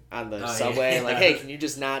recording on the subway. Yeah. Like, hey, can you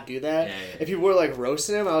just not do that? Yeah. And people were like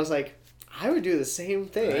roasting him. I was like, I would do the same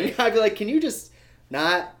thing. Right. I'd be like, can you just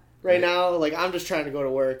not now? Like, I'm just trying to go to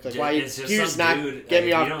work. Like, why can you just not get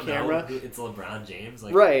me off camera? It's LeBron James.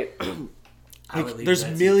 Like, right. Like, there's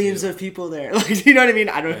millions of people there. Like, you know what I mean?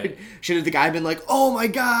 I don't. Should have the guy been like, "Oh my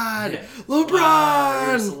God, LeBron, wow,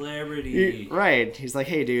 you're a celebrity." Right. He's like,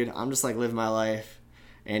 "Hey, dude, I'm just like living my life,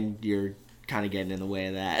 and you're kind of getting in the way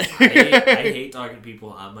of that." I hate talking to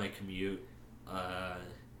people on my commute,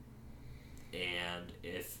 and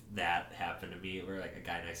if that happened to me, where like a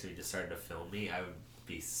guy next to me just started to film me, I would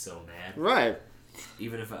be so mad. Right.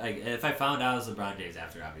 Even if I found out it was LeBron James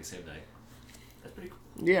after, obviously, I'd be like, "That's pretty cool."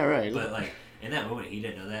 Yeah. Right. But like. In that moment, he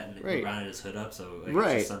didn't know that, and LeBron had his hood up, so like,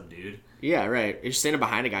 it's just some dude. Yeah, right. You're standing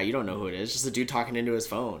behind a guy, you don't know who it is. It's just a dude talking into his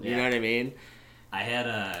phone. You know what I mean? I had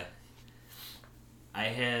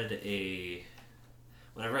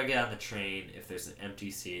whenever I get on the train, if there's an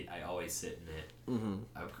empty seat, I always sit in it.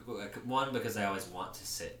 Mm-hmm. One, because I always want to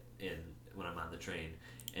sit in when I'm on the train,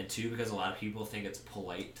 and 2, because a lot of people think it's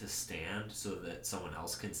polite to stand so that someone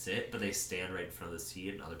else can sit, but they stand right in front of the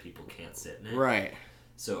seat and other people can't sit in it. Right.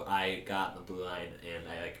 So I got in the blue line and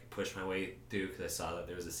I like pushed my way through because I saw that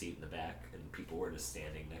there was a seat in the back and people were just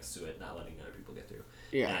standing next to it, not letting other people get through.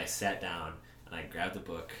 Yeah. And I sat down and I grabbed the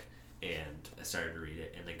book and I started to read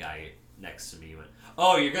it, and the guy next to me went,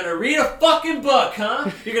 "Oh, you're gonna read a fucking book,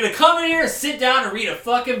 huh? You're gonna come in here, sit down, and read a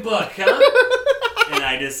fucking book, huh?" And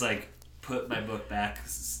I just like put my book back,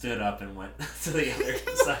 stood up, and went to the other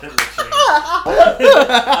side of the train.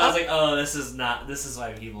 I was like, "Oh, this is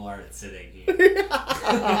why people aren't sitting here."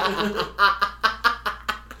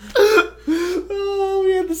 Oh,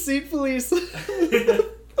 we had the seat police.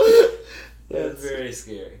 That's very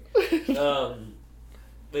scary.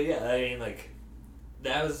 But yeah, I mean, like,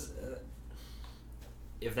 that was.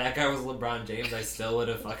 If that guy was LeBron James, I still would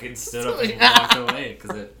have fucking stood up and walked away,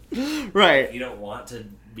 because right. You don't want to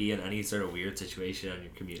be in any sort of weird situation on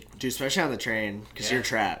your commute, dude. Especially on the train, because you're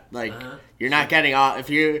trapped. Like, Uh-huh. you're not getting off.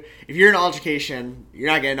 If you're in an altercation,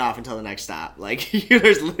 you're not getting off until the next stop. Like,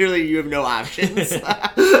 there's literally, you have no options.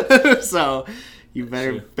 So you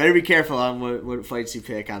better be careful on what flights you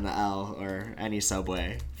pick on the L or any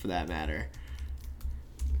subway for that matter.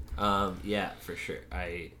 Yeah, for sure.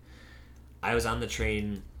 I was on the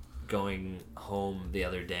train going home the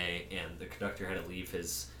other day, and the conductor had to leave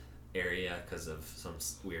his area because of some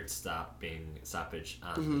weird stoppage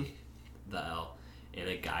on the L, and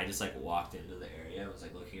a guy just like walked into the area and was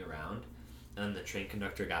like looking around, and then the train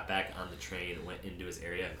conductor got back on the train, went into his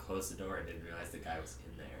area and closed the door, and didn't realize the guy was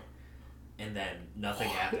in there, and then nothing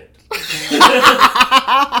happened.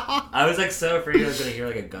 I was like so afraid I was gonna hear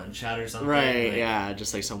like a gunshot or something. Right, like, yeah,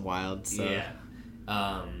 just like some wild stuff. Yeah.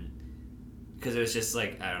 Because it was just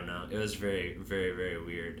like, I don't know, it was very, very, very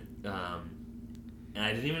weird. And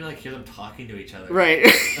I didn't even like hear them talking to each other. Right.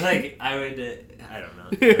 Like, I would, I don't know.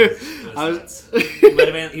 It was nuts. He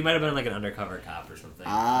might have been like an undercover cop or something.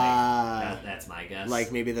 Like, that's my guess.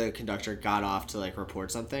 Like maybe the conductor got off to like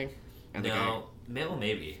report something. And well,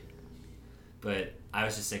 maybe. But I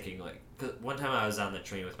was just thinking, like, cause one time I was on the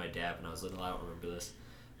train with my dad when I was little. I don't remember this,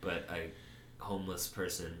 but a homeless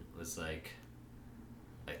person was like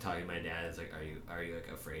talking to my dad. It's like, are you like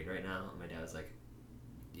afraid right now? And my dad was like,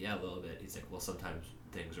 yeah, a little bit. He's like, well, sometimes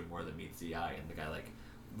things are more than meets the eye. And the guy like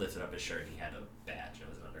lifted up his shirt and he had a badge and it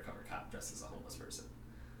was an undercover cop dressed as a homeless person.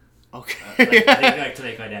 Okay. I think like to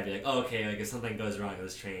make my dad be like, oh, okay, like if something goes wrong on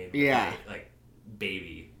this train, yeah, like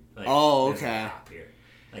baby. Like, oh, okay. A cop here.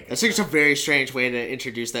 Like, that's just a very strange way to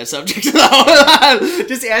introduce that subject, though.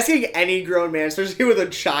 Just asking any grown man, especially with a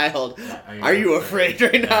child, are you afraid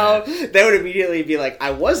right now? They would immediately be like,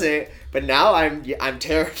 I wasn't, but now I'm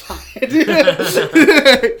terrified. Yeah.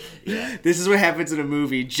 This is what happens in a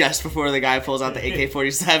movie just before the guy pulls out the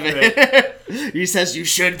AK-47. Right. He says you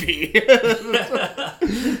should be.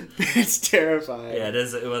 It's terrifying. Yeah,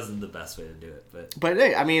 it wasn't the best way to do it, but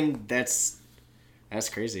hey, I mean that's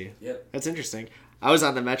crazy. Yep, that's interesting. I was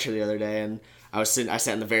on the metro the other day, and I sat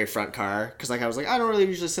in the very front car, because like, I was like, I don't really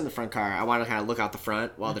usually sit in the front car. I wanted to kind of look out the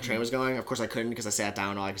front while the train was going. Of course, I couldn't, because I sat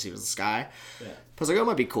down, and all I could see was the sky. Yeah. I was like, oh, it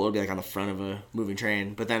might be cool to be like on the front of a moving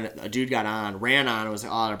train. But then a dude ran on, and was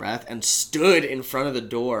like all out of breath, and stood in front of the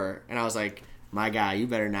door. And I was like, my guy, you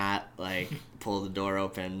better not like pull the door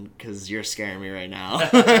open, because you're scaring me right now.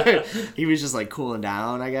 He was just like cooling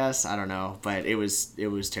down, I guess. I don't know, but it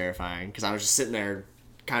was terrifying, because I was just sitting there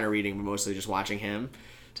kind of reading, but mostly just watching him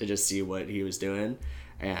to just see what he was doing.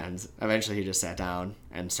 And eventually he just sat down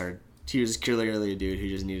and he was clearly a dude who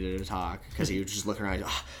just needed to talk, because he was just looking around.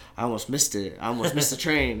 Oh, I almost missed it. I almost missed the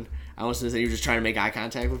train. He was just trying to make eye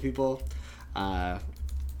contact with people. But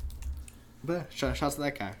shouts to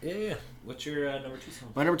that guy. Yeah. What's your number 2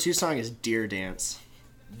 song? My number 2 song is Deer Dance.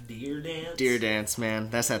 Deer Dance? Deer Dance,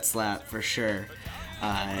 man. That's that slap for sure.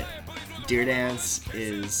 Deer Dance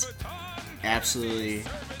is absolutely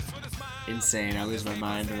insane. I lose my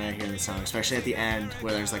mind when I hear the song, especially at the end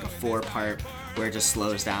where there's like a 4-part where it just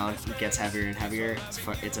slows down, it gets heavier and heavier.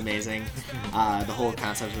 It's amazing. The whole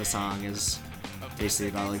concept of the song is basically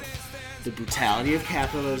about like the brutality of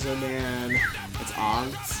capitalism, man. It's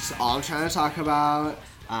all I'm trying to talk about.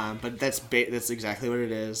 But that's exactly what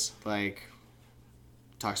it is. Like,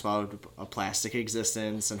 talks about a plastic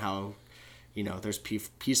existence and how, there's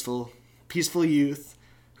peaceful youth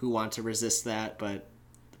who want to resist that, but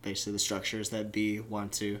basically the structures that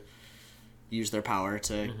want to use their power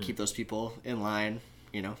to keep those people in line,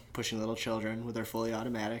 pushing little children with their fully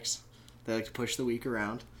automatics. They like to push the weak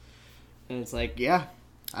around. And it's like, yeah.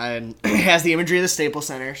 And it has the imagery of the Staples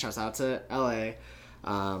Center. Shouts out to LA.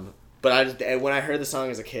 But when I heard the song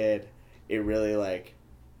as a kid, it really, like,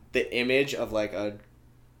 the image of, like, a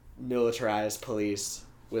militarized police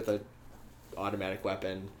with a automatic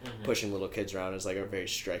weapon pushing little kids around is, like, a very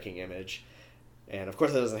striking image. And, of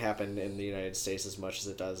course, that doesn't happen in the United States as much as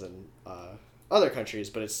it does in other countries,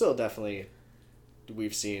 but it's still definitely,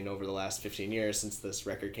 we've seen over the last 15 years since this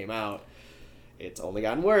record came out, it's only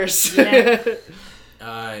gotten worse. Yeah.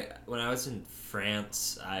 When I was in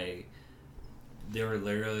France, they were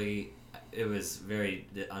literally, it was very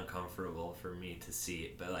uncomfortable for me to see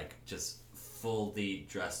it, but like just fully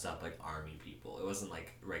dressed up like army people. It wasn't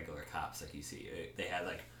like regular cops like you see. They had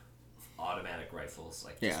like automatic rifles,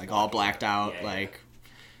 like yeah, like all blacked out, yeah, like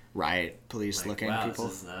riot police like, looking wow, people.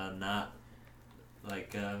 This is not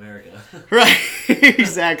like America. Right,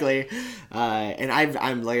 exactly. And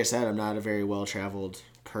I'm like I said, I'm not a very well traveled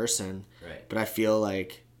person, Right. but I feel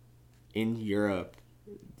like in Europe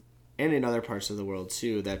and in other parts of the world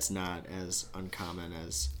too, that's not as uncommon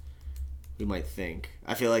as we might think.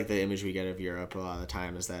 I feel like the image we get of Europe a lot of the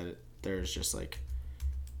time is that there's just like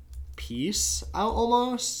peace out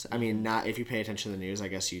almost. I mean, not if you pay attention to the news, I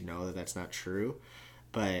guess you know that that's not true.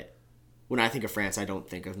 But when I think of France, I don't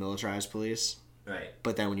think of militarized police. Right.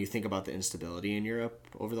 But then when you think about the instability in Europe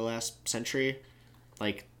over the last century,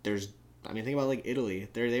 like think about like Italy.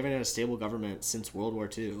 They haven't had a stable government since World War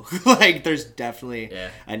II. Like there's definitely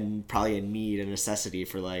probably a need, a necessity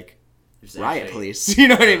for like riot police. You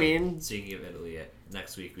know what I mean? Speaking of Italy,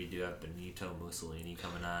 next week we do have Benito Mussolini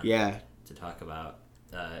coming on. Yeah. To talk about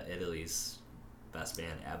Italy's best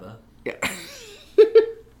band, ABBA. Yeah.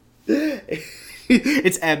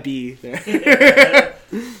 It's Abby. It's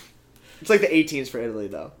like the 18s for Italy,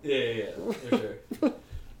 though. Yeah, for sure.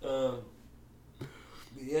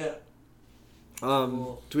 Yeah.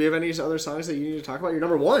 Cool. Do we have any other songs that you need to talk about? Your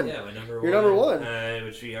number one. Yeah, my number one. Your number one.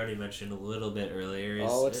 Which we already mentioned a little bit earlier.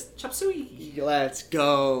 Is it's Chop Suey. Let's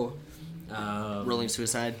go. Um, Rolling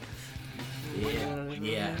Suicide.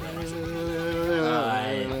 Yeah.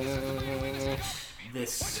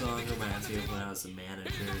 This song reminds me of when I was the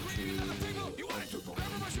manager to the bowling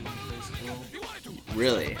team in high school.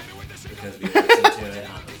 Really? Because we listened to it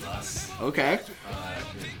on the bus. Okay. It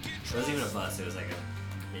wasn't even a bus, it was like a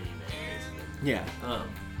minivan, basically. Yeah. And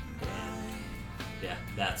yeah,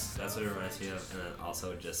 that's what it reminds me of. And then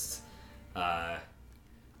also just, I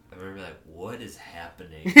remember like, what is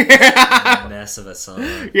happening? Mess of a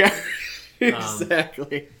song. Yeah.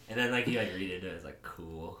 Exactly. And then like you like read into it, it's like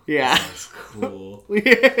cool. Yeah. It's cool.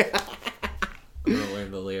 Yeah. I'm gonna learn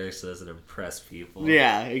the lyrics so it doesn't impress people.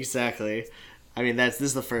 Yeah, exactly. I mean, this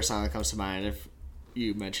is the first song that comes to mind if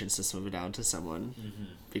you mention System of a Down to someone,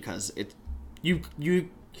 because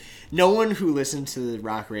no one who listened to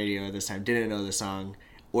rock radio at this time didn't know the song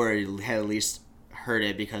or had at least heard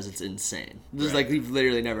it because it's insane. This is like we've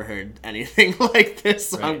literally never heard anything like this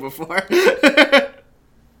song before.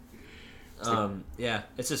 Yeah,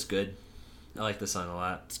 it's just good. I like the song a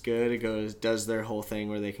lot. It's good. It does their whole thing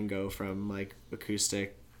where they can go from like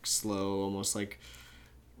acoustic, slow, almost like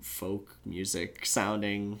folk music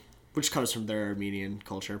sounding, which comes from their Armenian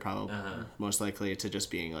culture, probably most likely, to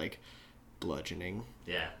just being like bludgeoning.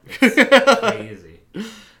 Yeah, it's crazy.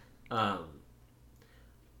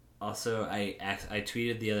 Also, I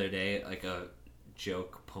tweeted the other day like a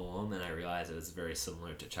joke poem, and I realized it was very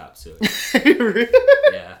similar to Chop Suey.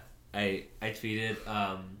 Yeah, I tweeted,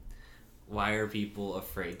 why are people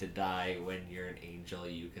afraid to die when you're an angel?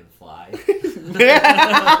 You can fly.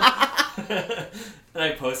 And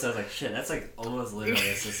I posted, I was like, shit, that's like almost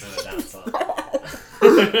literally a System of a Down song.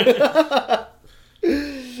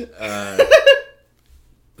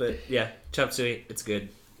 But yeah, Chop Suey, it's good.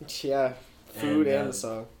 Yeah, food and the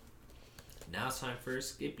song. Now it's time for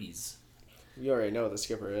Skippies. You already know what the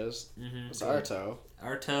skipper is. It's Arto.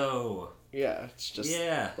 Arto. Yeah, it's just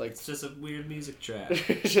like it's just a weird music track.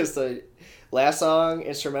 It's just a last song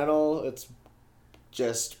instrumental. It's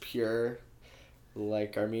just pure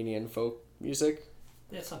like Armenian folk music.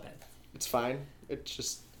 Yeah, it's not bad. It's fine. It's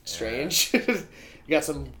just strange. You got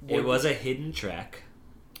some. It was a hidden track.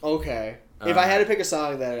 Okay. If I had to pick a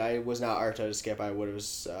song that I was not Arto to skip, I would have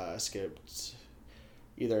skipped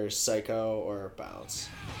either Psycho or Bounce.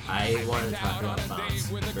 I want to talk about Bounce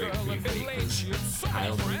very briefly because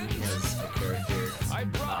Kyle Mooney has a character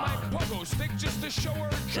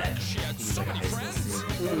that he's like a high school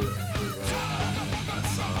student who wrote a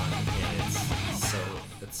song, and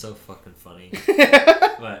it's so fucking funny.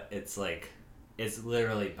 But it's like, it's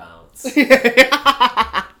literally Bounce.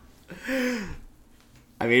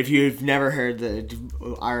 I mean, if you've never heard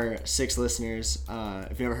our 6 listeners,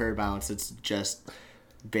 if you've never heard Bounce, it's just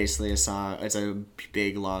basically a song. It's a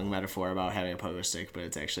big, long metaphor about having a pogo stick, but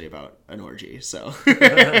it's actually about an orgy. So,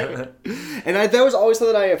 and that was always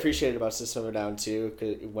something I appreciated about System of a Down too.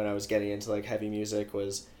 Cause when I was getting into like heavy music,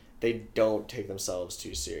 was they don't take themselves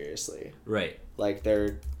too seriously. Right. Like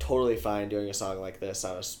they're totally fine doing a song like this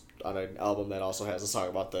on an album that also has a song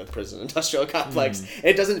about the prison industrial complex. And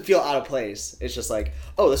it doesn't feel out of place. It's just like,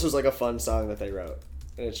 oh, this was like a fun song that they wrote.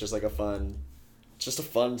 And it's just like a fun just a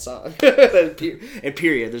fun song. And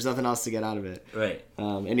period. There's nothing else to get out of it. Right.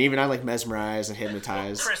 And even I like Mesmerize and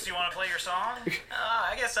Hypnotize. Chris, you want to play your song?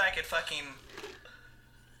 I guess I could fucking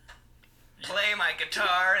play my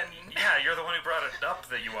guitar and... Yeah, you're the one who brought it up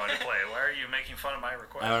that you wanted to play. Why are you making fun of my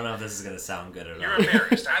request? I don't know if this is gonna sound good at all. You're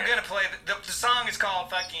embarrassed. I'm gonna play... The song is called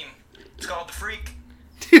fucking... It's called The Freak.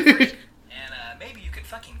 And maybe you could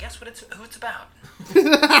fucking guess who it's about.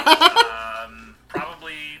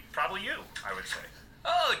 Probably you, I would say.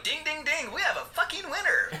 Oh, ding, ding, ding. We have a fucking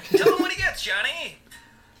winner. Tell him what he gets, Johnny.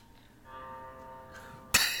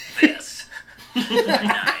 This.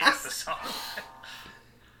 Nice. The song.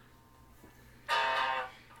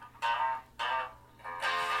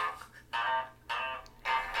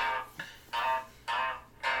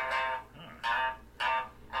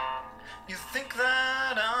 You think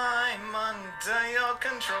that I'm under your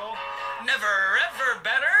control? Never, ever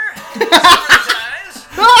better. Advertise.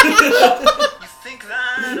 You think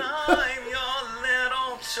that I'm your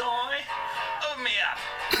little toy? Open me up.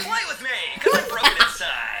 Play with me, cause I'm broken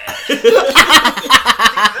inside. You think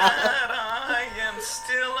that I am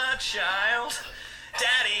still a child?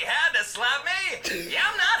 Daddy had to slap me? Yeah,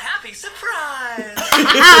 I'm not happy. Surprise.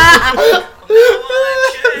 Now I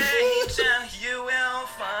change and you will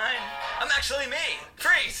find I'm actually me.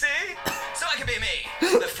 Free, see? So I can be me,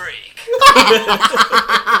 the freak.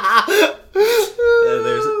 Yeah,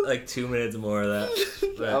 there's like 2 minutes more of that.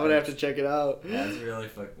 I'm gonna have to check it out. That's really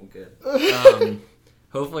fucking good.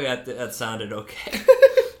 Hopefully that sounded okay.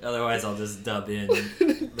 Otherwise, I'll just dub in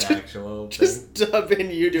the actual thing. Just dub in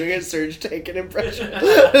you doing a Surge Tankin impression. But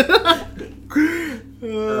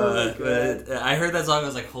I heard that song, I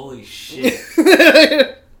was like, holy shit.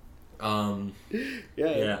 Yeah,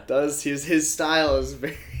 it does. His style is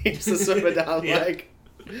very swim it down like.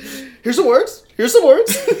 Here's some words. Here's some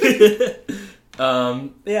words.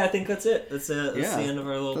 Yeah, I think that's it. That's the end of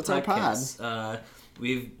our little that's podcast. Our pod.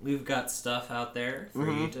 We've got stuff out there for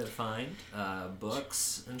you to find.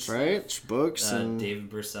 Books and stuff. Right, books and David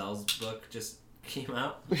Purcell's book just came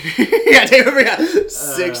out. Yeah, David.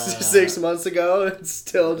 6 months ago. It's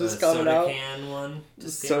still just coming Soda out. Can one.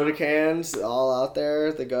 Soda cans, all out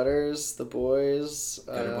there. The Gutters, the Boys.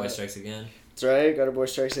 Gutter Boy Strikes Again. That's right. Gutter Boy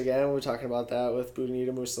Strikes Again. We were talking about that with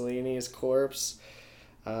Benito Mussolini's corpse.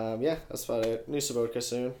 Yeah, that's about it. New Sabotka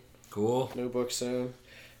soon. Cool. New book soon.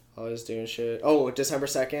 Always doing shit. Oh, December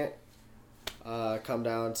 2nd. Come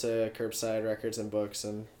down to Curbside Records and Books,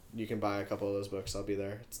 and you can buy a couple of those books. I'll be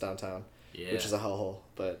there. It's downtown. Yeah. Which is a hellhole,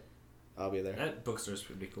 but I'll be there. That bookstore's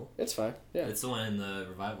pretty cool. It's fine. Yeah. It's the one in the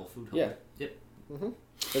Revival Food Hall. Yeah. Yep. Mm-hmm.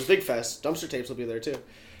 There's Big Fest. Dumpster Tapes will be there too.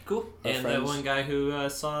 Cool. Our and friends. the one guy who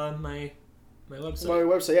saw my website. My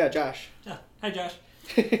website, yeah, Josh. Yeah. Hi, Josh.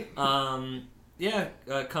 Yeah,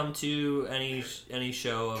 come to any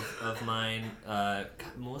show of mine. God,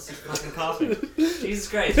 Melissa's fucking coughing. Jesus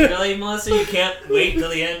Christ, really, Melissa? You can't wait till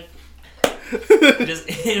the end? Just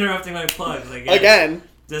interrupting my plugs again.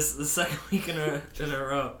 This the second week in a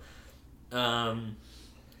row.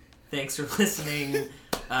 Thanks for listening.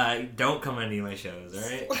 Don't come to any of my shows, all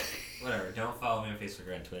right? Whatever. Don't follow me on Facebook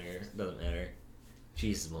or on Twitter. Doesn't matter.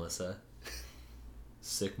 Jesus, Melissa.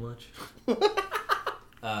 Sick much?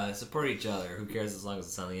 Support each other. Who cares as long as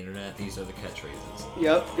it's on the internet? These are the catchphrases.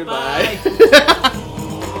 Yep. Goodbye.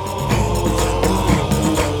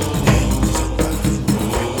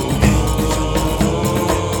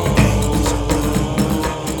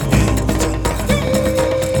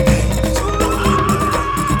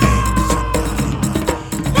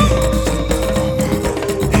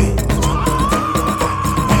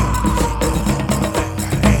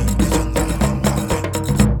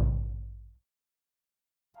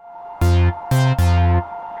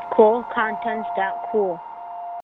 CoolContents.cool.